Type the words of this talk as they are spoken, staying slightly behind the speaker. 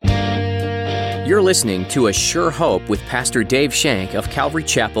You're listening to A Sure Hope with Pastor Dave Shank of Calvary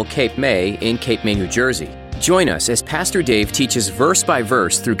Chapel, Cape May in Cape May, New Jersey. Join us as Pastor Dave teaches verse by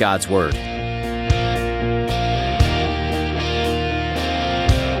verse through God's Word.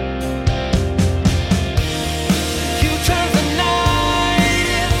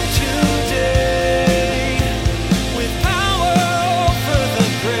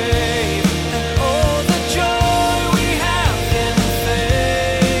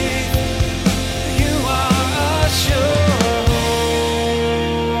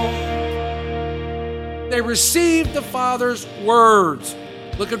 Received the Father's words.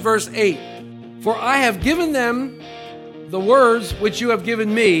 Look at verse 8. For I have given them the words which you have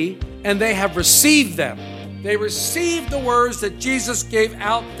given me, and they have received them. They received the words that Jesus gave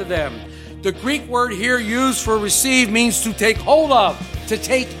out to them. The Greek word here used for receive means to take hold of, to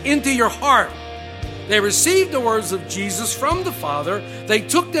take into your heart. They received the words of Jesus from the Father. They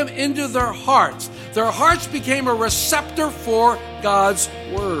took them into their hearts. Their hearts became a receptor for God's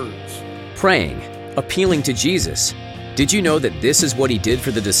words. Praying. Appealing to Jesus. Did you know that this is what he did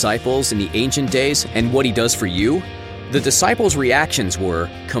for the disciples in the ancient days and what he does for you? The disciples' reactions were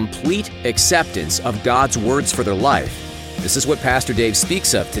complete acceptance of God's words for their life. This is what Pastor Dave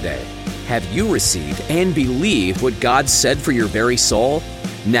speaks of today. Have you received and believed what God said for your very soul?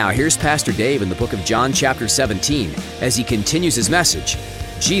 Now here's Pastor Dave in the book of John chapter 17 as he continues his message.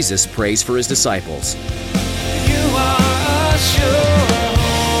 Jesus prays for his disciples. You are assured.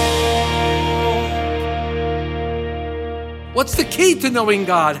 What's the key to knowing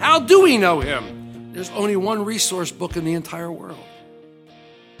God? How do we know him? There's only one resource book in the entire world.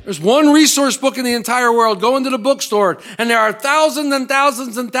 There's one resource book in the entire world. Go into the bookstore, and there are thousands and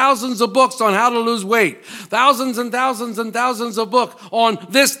thousands and thousands of books on how to lose weight. Thousands and thousands and thousands of books on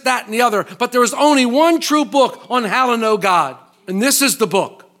this, that, and the other. But there is only one true book on how to know God. And this is the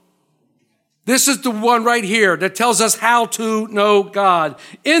book. This is the one right here that tells us how to know God.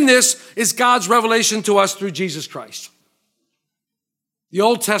 In this is God's revelation to us through Jesus Christ. The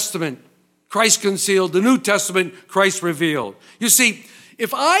Old Testament, Christ concealed. The New Testament, Christ revealed. You see,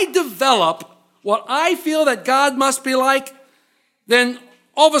 if I develop what I feel that God must be like, then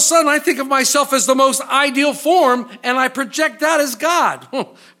all of a sudden I think of myself as the most ideal form, and I project that as God.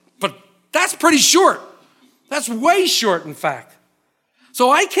 But that's pretty short. That's way short, in fact. So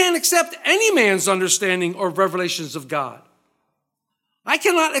I can't accept any man's understanding or revelations of God. I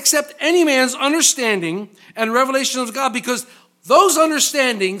cannot accept any man's understanding and revelation of God because those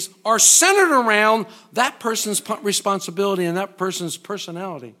understandings are centered around that person's responsibility and that person's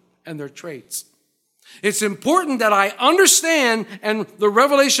personality and their traits. It's important that I understand and the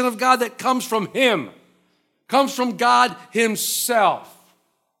revelation of God that comes from him, comes from God himself.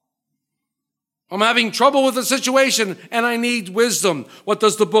 I'm having trouble with a situation and I need wisdom. What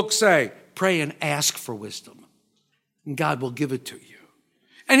does the book say? Pray and ask for wisdom, and God will give it to you.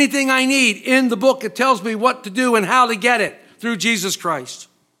 Anything I need in the book, it tells me what to do and how to get it. Through Jesus Christ.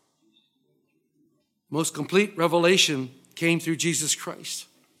 Most complete revelation came through Jesus Christ.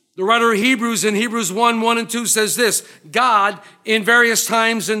 The writer of Hebrews in Hebrews 1 and 2 says this, God in various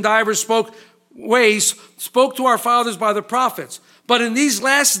times and divers ways spoke to our fathers by the prophets, but in these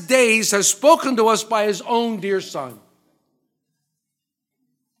last days has spoken to us by his own dear Son.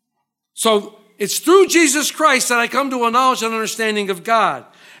 So it's through Jesus Christ that I come to a knowledge and understanding of God.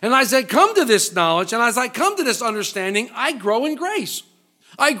 And as I come to this knowledge, and as I come to this understanding, I grow in grace.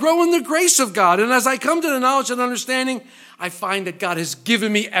 I grow in the grace of God. And as I come to the knowledge and understanding, I find that God has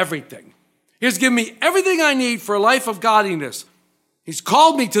given me everything. He has given me everything I need for a life of godliness. He's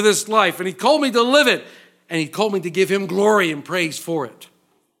called me to this life, and he called me to live it, and he called me to give him glory and praise for it.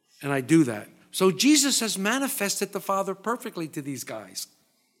 And I do that. So Jesus has manifested the Father perfectly to these guys.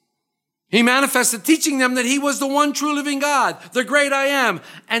 He manifested teaching them that he was the one true living God, the great I am.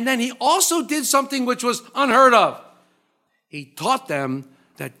 And then he also did something which was unheard of. He taught them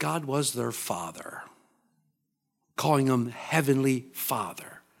that God was their Father, calling him Heavenly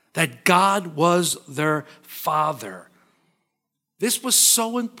Father, that God was their Father. This was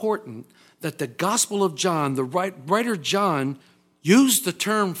so important that the Gospel of John, the writer John, used the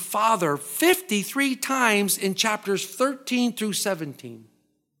term Father 53 times in chapters 13 through 17.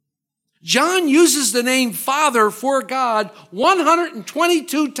 John uses the name Father for God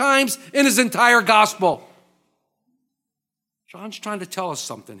 122 times in his entire gospel. John's trying to tell us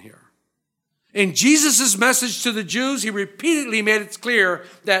something here. In Jesus' message to the Jews, he repeatedly made it clear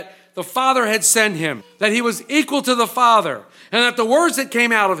that the Father had sent him, that he was equal to the Father, and that the words that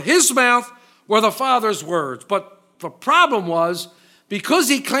came out of his mouth were the Father's words. But the problem was, because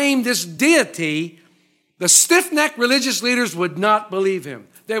he claimed this deity, the stiff-necked religious leaders would not believe him.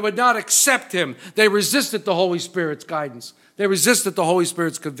 They would not accept him. They resisted the Holy Spirit's guidance. They resisted the Holy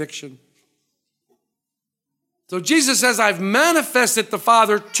Spirit's conviction. So Jesus says, I've manifested the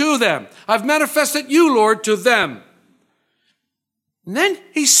Father to them. I've manifested you, Lord, to them. And then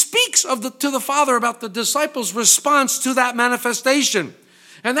he speaks to the Father about the disciples' response to that manifestation.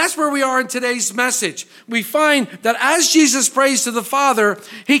 And that's where we are in today's message. We find that as Jesus prays to the Father,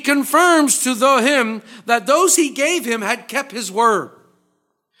 he confirms to him that those he gave him had kept his word.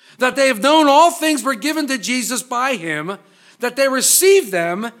 That they have known all things were given to Jesus by him, that they received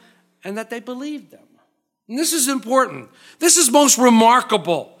them, and that they believed them. And this is important. This is most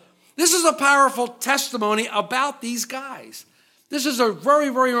remarkable. This is a powerful testimony about these guys. This is a very,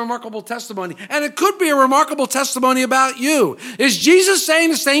 very remarkable testimony. And it could be a remarkable testimony about you. Is Jesus saying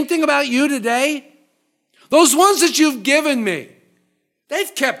the same thing about you today? Those ones that you've given me,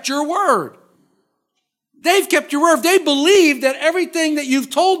 they've kept your word. They've kept your word. They believe that everything that you've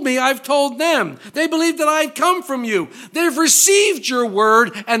told me, I've told them. They believe that I've come from you. They've received your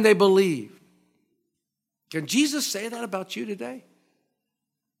word and they believe. Can Jesus say that about you today?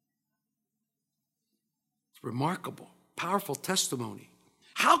 It's remarkable. Powerful testimony.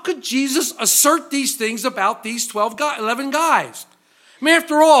 How could Jesus assert these things about these 11 guys? I mean,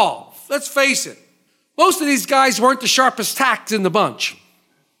 after all, let's face it, most of these guys weren't the sharpest tacks in the bunch.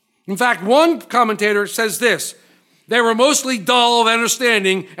 In fact, one commentator says this, they were mostly dull of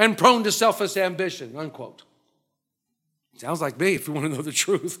understanding and prone to selfish ambition, unquote. Sounds like me if you want to know the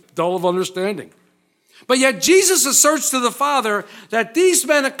truth, dull of understanding. But yet Jesus asserts to the Father that these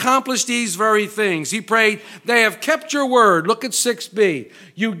men accomplished these very things. He prayed, they have kept your word. Look at 6b.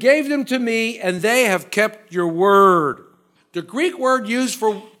 You gave them to me and they have kept your word. The Greek word used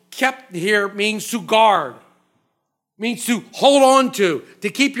for kept here means to guard, means to hold on to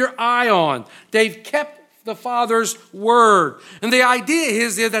keep your eye on. They've kept the Father's word. And the idea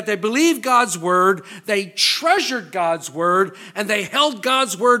is that they believed God's word, they treasured God's word, and they held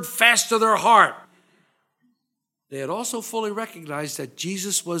God's word fast to their heart. They had also fully recognized that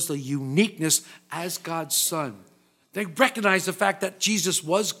Jesus was the uniqueness as God's Son. They recognized the fact that Jesus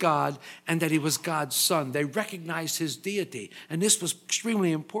was God and that he was God's Son. They recognized his deity, and this was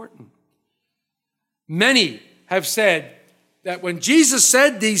extremely important. Many have said that when Jesus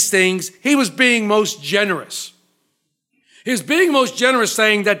said these things, he was being most generous. He was being most generous,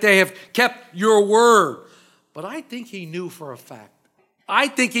 saying that they have kept your word. But I think he knew for a fact.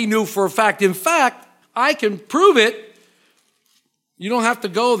 In fact, I can prove it. You don't have to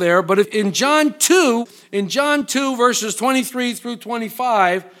go there, but in John 2 verses 23 through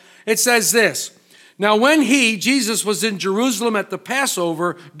 25, it says this. Now when Jesus was in Jerusalem at the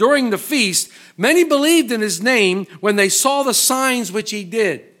Passover during the feast, many believed in his name when they saw the signs which he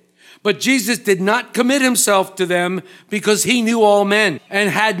did. But Jesus did not commit himself to them because he knew all men and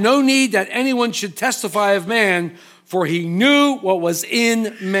had no need that anyone should testify of man, for he knew what was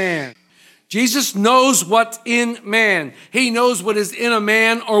in man. Jesus knows what's in man. He knows what is in a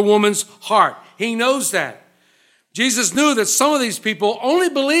man or woman's heart. He knows that. Jesus knew that some of these people only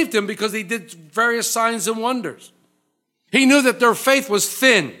believed him because he did various signs and wonders. He knew that their faith was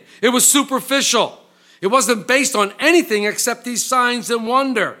thin. It was superficial. It wasn't based on anything except these signs and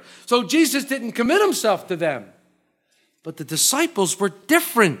wonder. So Jesus didn't commit himself to them. But the disciples were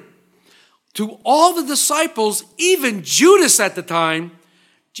different. To all the disciples, even Judas at the time,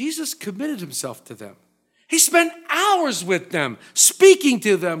 Jesus committed himself to them. He spent hours with them, speaking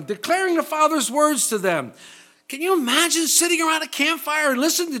to them, declaring the Father's words to them. Can you imagine sitting around a campfire and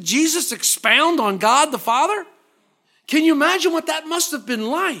listening to Jesus expound on God the Father? Can you imagine what that must have been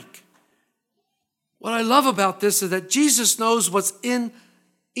like? What I love about this is that Jesus knows what's in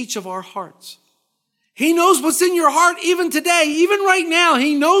each of our hearts. He knows what's in your heart even today, even right now.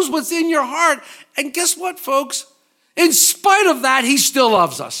 He knows what's in your heart. And guess what, folks? In spite of that, he still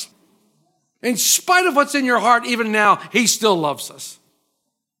loves us. In spite of what's in your heart, even now, he still loves us.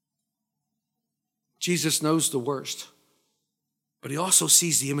 Jesus knows the worst, but he also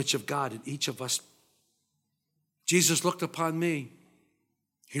sees the image of God in each of us. Jesus looked upon me.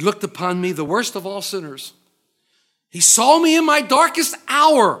 He looked upon me, the worst of all sinners. He saw me in my darkest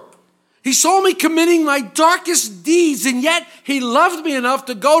hour. He saw me committing my darkest deeds, and yet he loved me enough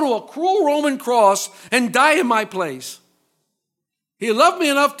to go to a cruel Roman cross and die in my place. He loved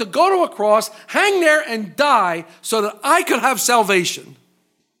me enough to go to a cross, hang there and die so that I could have salvation.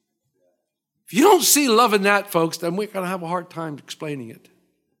 If you don't see love in that, folks, then we're going to have a hard time explaining it.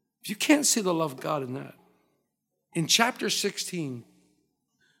 If you can't see the love of God in that. In chapter 16,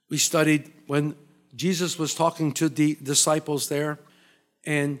 we studied when Jesus was talking to the disciples there,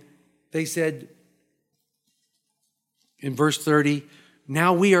 and they said in verse 30,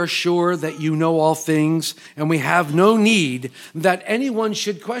 Now we are sure that you know all things, and we have no need that anyone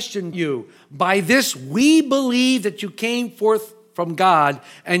should question you. By this we believe that you came forth from God.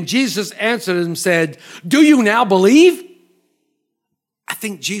 And Jesus answered and said, do you now believe? I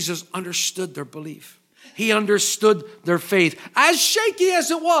think Jesus understood their belief. He understood their faith, as shaky as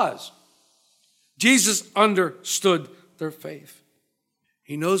it was. Jesus understood their faith.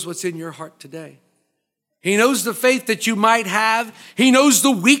 He knows what's in your heart today. He knows the faith that you might have. He knows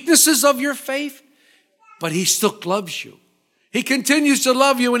the weaknesses of your faith, but he still loves you. He continues to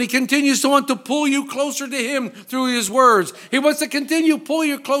love you, and he continues to want to pull you closer to him through his words. He wants to continue to pull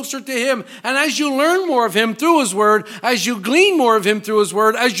you closer to him. And as you learn more of him through his word, as you glean more of him through his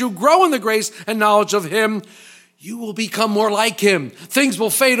word, as you grow in the grace and knowledge of him, you will become more like him. Things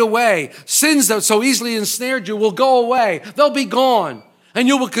will fade away. Sins that so easily ensnared you will go away. They'll be gone. And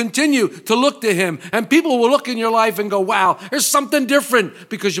you will continue to look to him. And people will look in your life and go, wow, there's something different,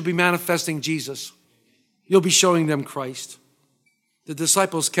 because you'll be manifesting Jesus. You'll be showing them Christ. The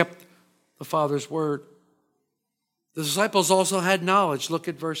disciples kept the Father's word. The disciples also had knowledge. Look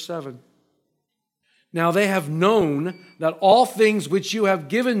at verse 7. Now they have known that all things which you have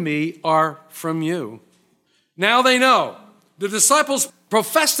given me are from you. Now they know. The disciples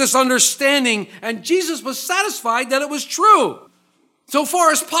professed this understanding, and Jesus was satisfied that it was true. So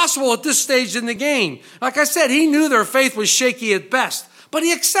far as possible at this stage in the game. Like I said, he knew their faith was shaky at best, but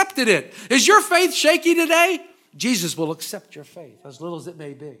he accepted it. Is your faith shaky today? Jesus will accept your faith, as little as it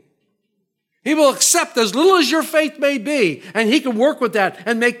may be. He will accept as little as your faith may be, and he can work with that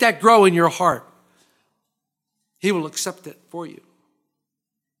and make that grow in your heart. He will accept it for you.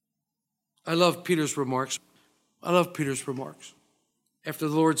 I love Peter's remarks. After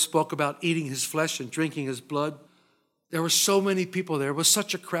the Lord spoke about eating his flesh and drinking his blood, there were so many people there. There was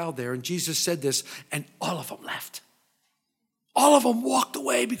such a crowd there. And Jesus said this, and all of them left. All of them walked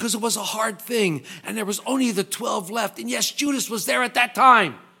away because it was a hard thing. And there was only the 12 left. And yes, Judas was there at that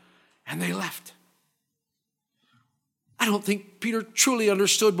time. And they left. I don't think Peter truly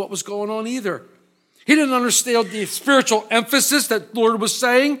understood what was going on either. He didn't understand the spiritual emphasis that the Lord was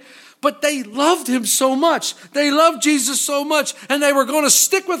saying. But they loved him so much. They loved Jesus so much. And they were going to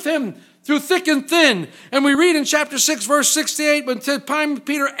stick with him through thick and thin. And we read in chapter 6, verse 68, when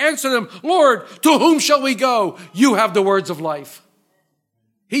Peter answered him, Lord, to whom shall we go? You have the words of life.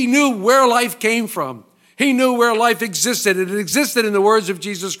 He knew where life came from. He knew where life existed. It existed in the words of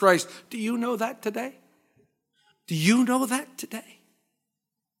Jesus Christ. Do you know that today? Do you know that today?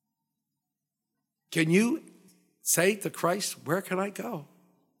 Can you say to Christ, where can I go?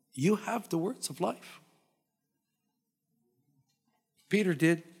 You have the words of life. Peter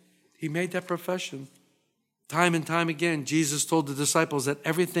did. He made that profession. Time and time again, Jesus told the disciples that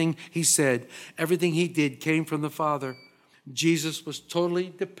everything he said, everything he did came from the Father. Jesus was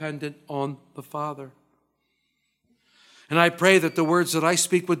totally dependent on the Father. And I pray that the words that I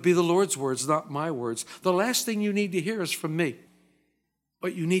speak would be the Lord's words, not my words. The last thing you need to hear is from me.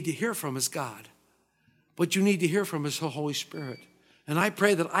 What you need to hear from is God. What you need to hear from is the Holy Spirit. And I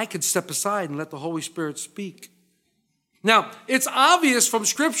pray that I could step aside and let the Holy Spirit speak. Now, it's obvious from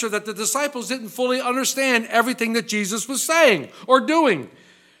Scripture that the disciples didn't fully understand everything that Jesus was saying or doing.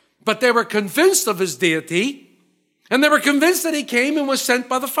 But they were convinced of his deity, and they were convinced that he came and was sent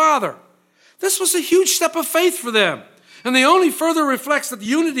by the Father. This was a huge step of faith for them. And they only further reflects the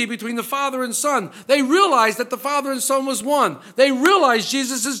unity between the Father and Son. They realized that the Father and Son was one. They realized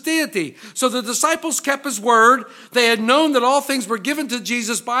Jesus' deity. So the disciples kept his word. They had known that all things were given to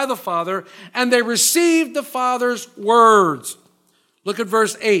Jesus by the Father, and they received the Father's words. Look at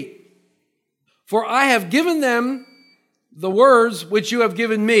verse 8. For I have given them the words which you have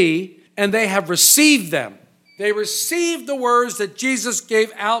given me, and they have received them. They received the words that Jesus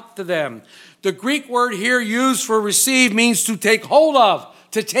gave out to them. The Greek word here used for receive means to take hold of,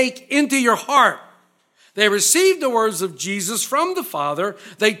 to take into your heart. They received the words of Jesus from the Father.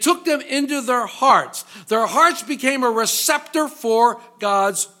 They took them into their hearts. Their hearts became a receptor for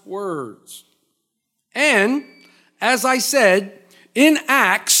God's words. And, as I said, in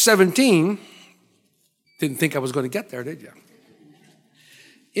Acts 17, didn't think I was going to get there, did you?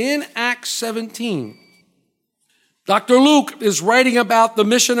 In Acts 17, Dr. Luke is writing about the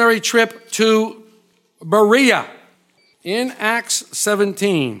missionary trip to Berea in Acts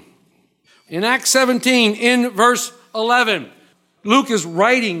 17. In Acts 17, in verse 11, Luke is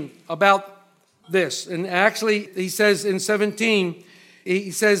writing about this. And actually, he says in 17, he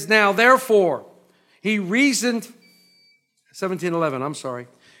says, now, therefore, he reasoned, 17:11, I'm sorry.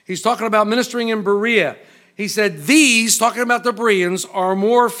 He's talking about ministering in Berea. He said, these, talking about the Bereans, are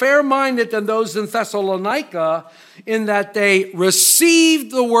more fair-minded than those in Thessalonica in that they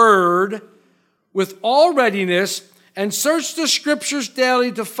received the word with all readiness and searched the scriptures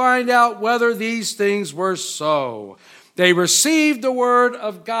daily to find out whether these things were so. They received the word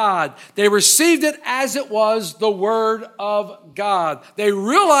of God. They received it as it was, the word of God. They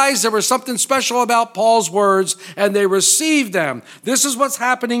realized there was something special about Paul's words, and they received them. This is what's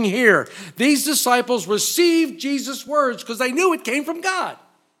happening here. These disciples received Jesus' words because they knew it came from God.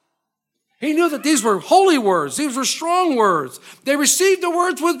 He knew that these were holy words. These were strong words. They received the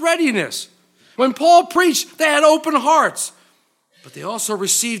words with readiness. When Paul preached, they had open hearts, but they also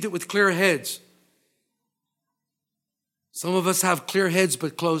received it with clear heads. Some of us have clear heads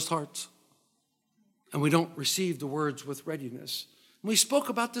but closed hearts, and we don't receive the words with readiness. We spoke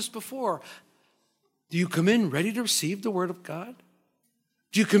about this before. Do you come in ready to receive the word of God?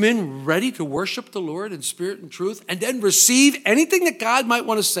 Do you come in ready to worship the Lord in spirit and truth and then receive anything that God might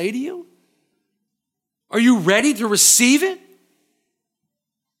want to say to you? Are you ready to receive it?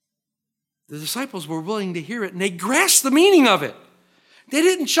 The disciples were willing to hear it, and they grasped the meaning of it. They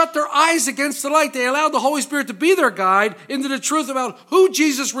didn't shut their eyes against the light. They allowed the Holy Spirit to be their guide into the truth about who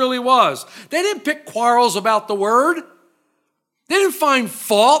Jesus really was. They didn't pick quarrels about the word. They didn't find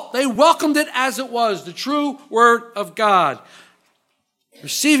fault. They welcomed it as it was, the true word of God.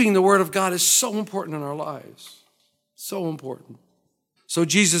 Receiving the word of God is so important in our lives. So important. So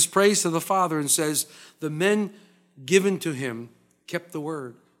Jesus prays to the Father and says, the men given to him kept the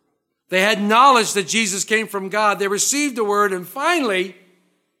word. They had knowledge that Jesus came from God. They received the word, and finally,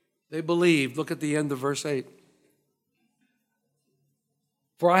 they believed. Look at the end of verse 8.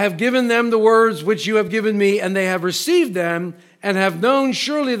 For I have given them the words which you have given me, and they have received them, and have known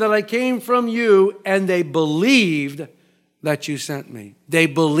surely that I came from you, and they believed that you sent me. They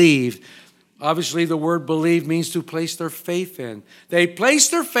believed. Obviously, the word believe means to place their faith in. They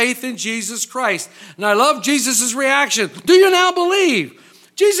placed their faith in Jesus Christ. And I love Jesus' reaction. Do you now believe?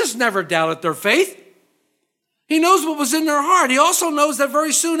 Jesus never doubted their faith. He knows what was in their heart. He also knows that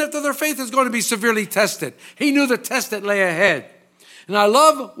very soon after their faith is going to be severely tested. He knew the test that lay ahead. And I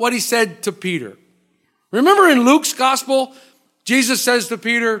love what he said to Peter. Remember in Luke's gospel, Jesus says to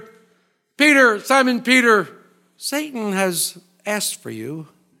Peter, Peter, Simon Peter, Satan has asked for you.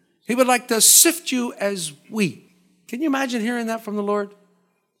 He would like to sift you as wheat. Can you imagine hearing that from the Lord?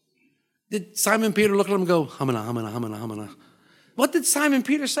 Did Simon Peter look at him and go, humana, humana, humana, humana? What did Simon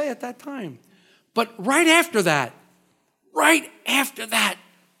Peter say at that time? But right after that,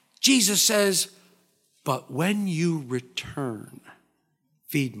 Jesus says, but when you return,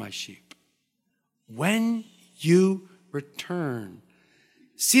 feed my sheep. When you return.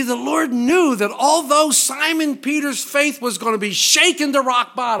 See, the Lord knew that although Simon Peter's faith was going to be shaken to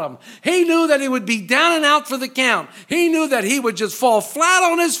rock bottom, he knew that he would be down and out for the count. He knew that he would just fall flat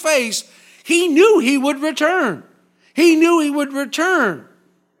on his face. He knew he would return. He knew he would return.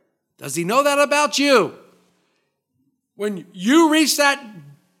 Does he know that about you? When you reach that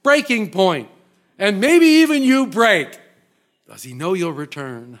breaking point, and maybe even you break, does he know you'll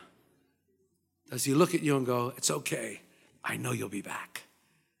return? Does he look at you and go, it's okay, I know you'll be back.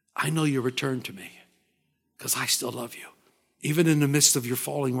 I know you'll return to me because I still love you. Even in the midst of your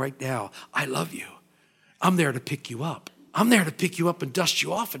falling right now, I love you. I'm there to pick you up. I'm there to pick you up and dust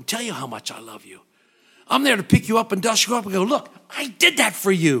you off and tell you how much I love you. I'm there to pick you up and dust you up and go, look, I did that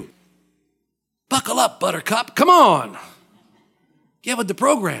for you. Buckle up, buttercup. Come on. Get with the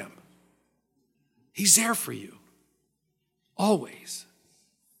program. He's there for you. Always.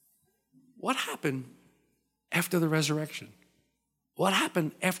 What happened after the resurrection? What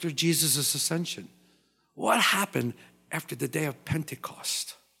happened after Jesus' ascension? What happened after the day of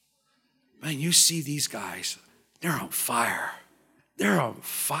Pentecost? Man, you see these guys, they're on fire. They're on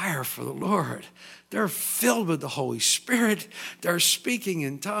fire for the Lord. They're filled with the Holy Spirit. They're speaking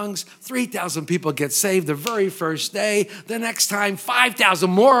in tongues. 3,000 people get saved the very first day. The next time, 5,000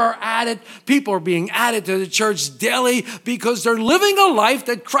 more are added. People are being added to the church daily because they're living a life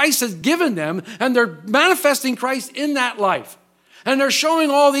that Christ has given them, and they're manifesting Christ in that life. And they're showing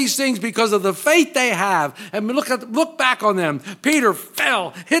all these things because of the faith they have. And look back on them. Peter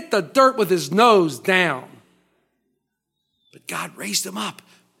fell, hit the dirt with his nose down. But God raised him up.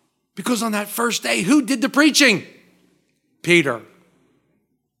 Because on that first day, who did the preaching? Peter.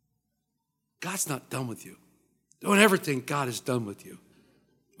 God's not done with you. Don't ever think God is done with you.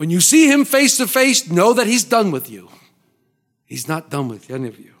 When you see him face to face, know that he's done with you. He's not done with any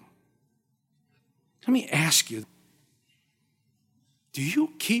of you. Let me ask you, do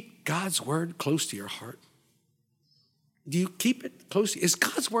you keep God's word close to your heart? Do you keep it close? Is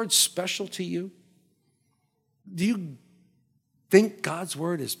God's word special to you? Do you think God's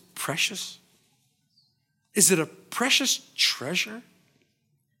word is precious? Is it a precious treasure?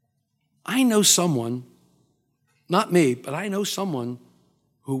 I know someone, not me, but I know someone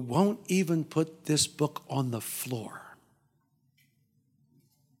who won't even put this book on the floor.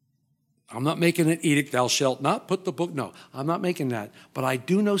 I'm not making an edict, thou shalt not put the book. No, I'm not making that. But I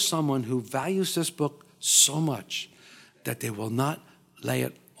do know someone who values this book so much that they will not lay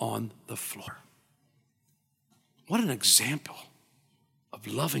it on the floor. What an example of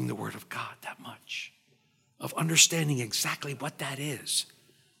loving the Word of God that much, of understanding exactly what that is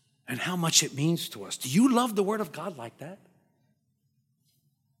and how much it means to us. Do you love the Word of God like that?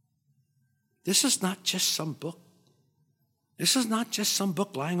 This is not just some book. This is not just some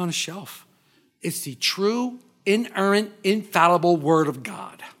book lying on a shelf. It's the true, inerrant, infallible Word of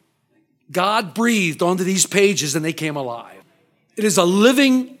God. God breathed onto these pages and they came alive. It is a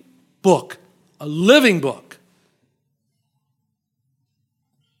living book, a living book.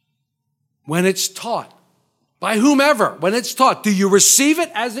 When it's taught, by whomever, when it's taught, do you receive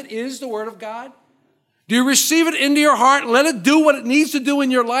it as it is, the Word of God? Do you receive it into your heart, let it do what it needs to do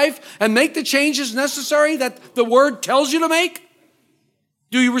in your life and make the changes necessary that the Word tells you to make?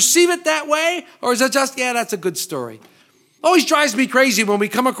 Do you receive it that way? Or is it just, yeah, that's a good story? Always drives me crazy when we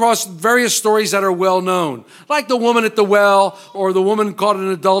come across various stories that are well known, like the woman at the well, or the woman caught in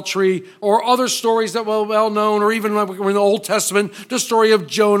adultery, or other stories that were well known, or even like in the Old Testament, the story of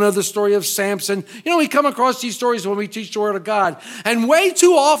Jonah, the story of Samson. You know, we come across these stories when we teach the Word of God. And way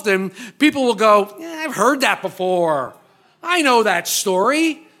too often, people will go, yeah, I've heard that before. I know that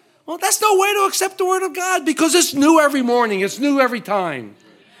story. Well, that's no way to accept the Word of God, because it's new every morning. It's new every time.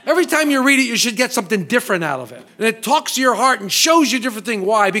 Every time you read it, you should get something different out of it. And it talks to your heart and shows you a different thing.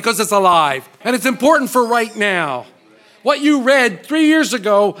 Why? Because it's alive. And it's important for right now. What you read 3 years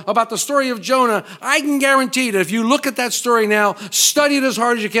ago about the story of Jonah, I can guarantee that if you look at that story now, study it as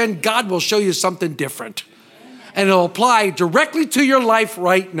hard as you can, God will show you something different. And it'll apply directly to your life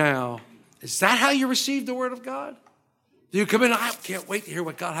right now. Is that how you receive the Word of God? Do you come in, I can't wait to hear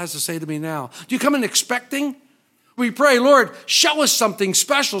what God has to say to me now. Do you come in expecting? We pray, Lord, show us something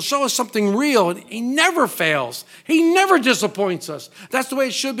special, show us something real. And He never fails. He never disappoints us. That's the way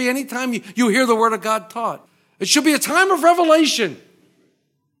it should be anytime you hear the Word of God taught. It should be a time of revelation.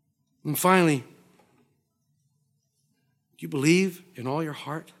 And finally, do you believe in all your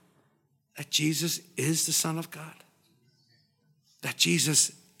heart that Jesus is the Son of God? That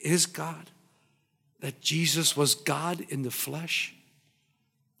Jesus is God? That Jesus was God in the flesh?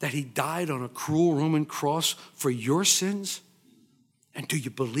 That He died on a cruel Roman cross for your sins? And do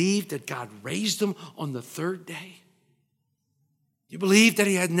you believe that God raised Him on the third day? Do you believe that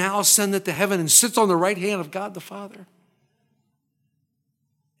He had now ascended to heaven and sits on the right hand of God the Father?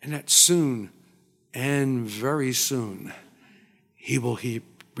 And that soon, and very soon, He will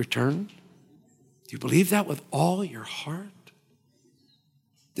return? Do you believe that with all your heart?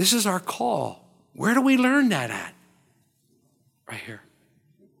 This is our call. Where do we learn that at? Right here.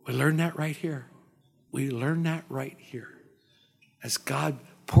 We learn that right here. We learn that right here. As God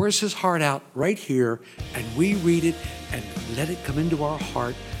pours His heart out right here, and we read it and let it come into our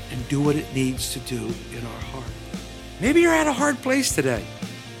heart and do what it needs to do in our heart. Maybe you're at a hard place today.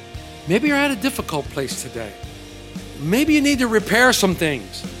 Maybe you're at a difficult place today. Maybe you need to repair some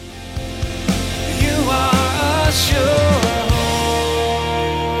things. You are a sure.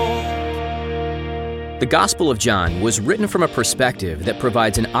 The Gospel of John was written from a perspective that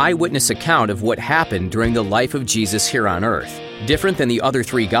provides an eyewitness account of what happened during the life of Jesus here on earth. Different than the other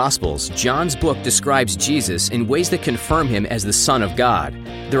three Gospels, John's book describes Jesus in ways that confirm Him as the Son of God.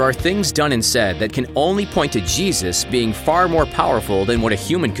 There are things done and said that can only point to Jesus being far more powerful than what a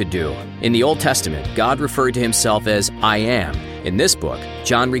human could do. In the Old Testament, God referred to Himself as I Am. In this book,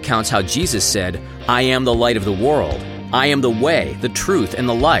 John recounts how Jesus said, I am the light of the world. I am the way, the truth, and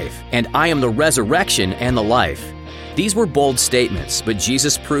the life, and I am the resurrection and the life. These were bold statements, but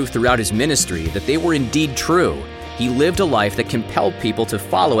Jesus proved throughout His ministry that they were indeed true. He lived a life that compelled people to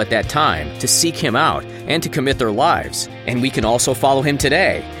follow at that time, to seek Him out, and to commit their lives. And we can also follow Him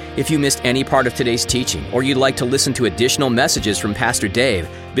today. If you missed any part of today's teaching, or you'd like to listen to additional messages from Pastor Dave,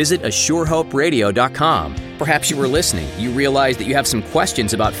 visit ASureHopeRadio.com. Perhaps you were listening, you realized that you have some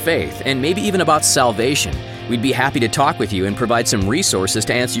questions about faith, and maybe even about salvation. We'd be happy to talk with you and provide some resources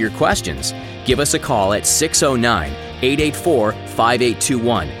to answer your questions. Give us a call at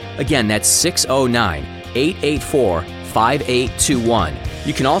 609-884-5821. Again, that's 609-884-5821.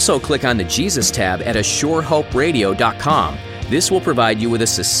 You can also click on the Jesus tab at ASureHopeRadio.com. This will provide you with a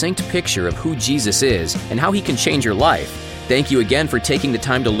succinct picture of who Jesus is and how He can change your life. Thank you again for taking the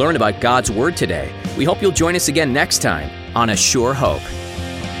time to learn about God's Word today. We hope you'll join us again next time on A Sure Hope.